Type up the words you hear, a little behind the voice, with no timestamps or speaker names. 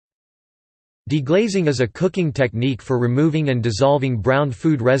Deglazing is a cooking technique for removing and dissolving browned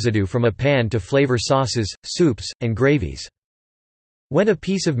food residue from a pan to flavor sauces, soups, and gravies. When a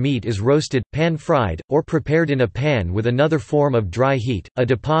piece of meat is roasted, pan-fried, or prepared in a pan with another form of dry heat, a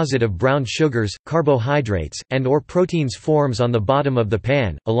deposit of browned sugars, carbohydrates, and/or proteins forms on the bottom of the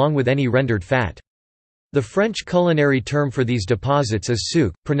pan, along with any rendered fat. The French culinary term for these deposits is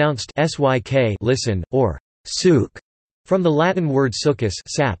souk, pronounced syk listen, or souk. From the Latin word succus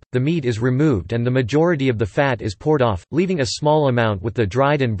sap, the meat is removed and the majority of the fat is poured off, leaving a small amount with the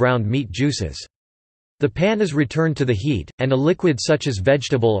dried and browned meat juices. The pan is returned to the heat, and a liquid such as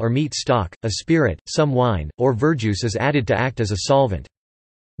vegetable or meat stock, a spirit, some wine, or verjuice is added to act as a solvent.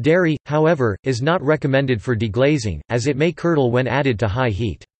 Dairy, however, is not recommended for deglazing, as it may curdle when added to high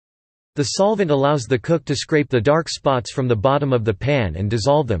heat. The solvent allows the cook to scrape the dark spots from the bottom of the pan and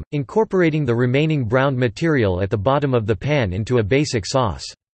dissolve them, incorporating the remaining browned material at the bottom of the pan into a basic sauce.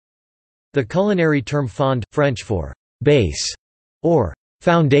 The culinary term fond, French for base or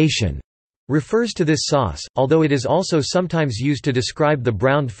foundation, refers to this sauce, although it is also sometimes used to describe the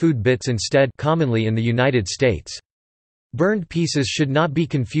browned food bits instead, commonly in the United States. Burned pieces should not be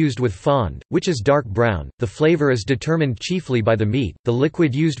confused with fond, which is dark brown. The flavor is determined chiefly by the meat, the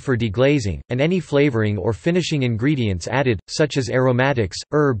liquid used for deglazing, and any flavoring or finishing ingredients added, such as aromatics,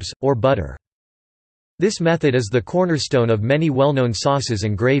 herbs, or butter. This method is the cornerstone of many well-known sauces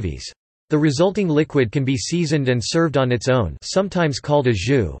and gravies. The resulting liquid can be seasoned and served on its own, sometimes called a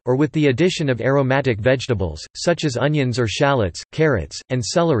jus, or with the addition of aromatic vegetables, such as onions or shallots, carrots, and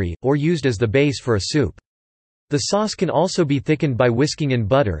celery, or used as the base for a soup. The sauce can also be thickened by whisking in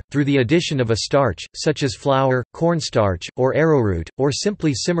butter, through the addition of a starch, such as flour, cornstarch, or arrowroot, or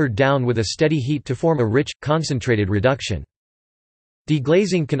simply simmered down with a steady heat to form a rich, concentrated reduction.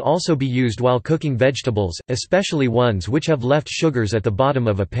 Deglazing can also be used while cooking vegetables, especially ones which have left sugars at the bottom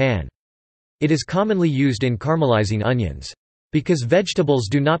of a pan. It is commonly used in caramelizing onions. Because vegetables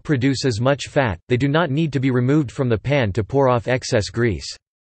do not produce as much fat, they do not need to be removed from the pan to pour off excess grease.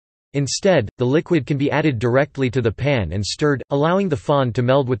 Instead, the liquid can be added directly to the pan and stirred, allowing the fond to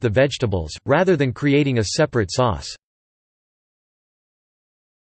meld with the vegetables, rather than creating a separate sauce.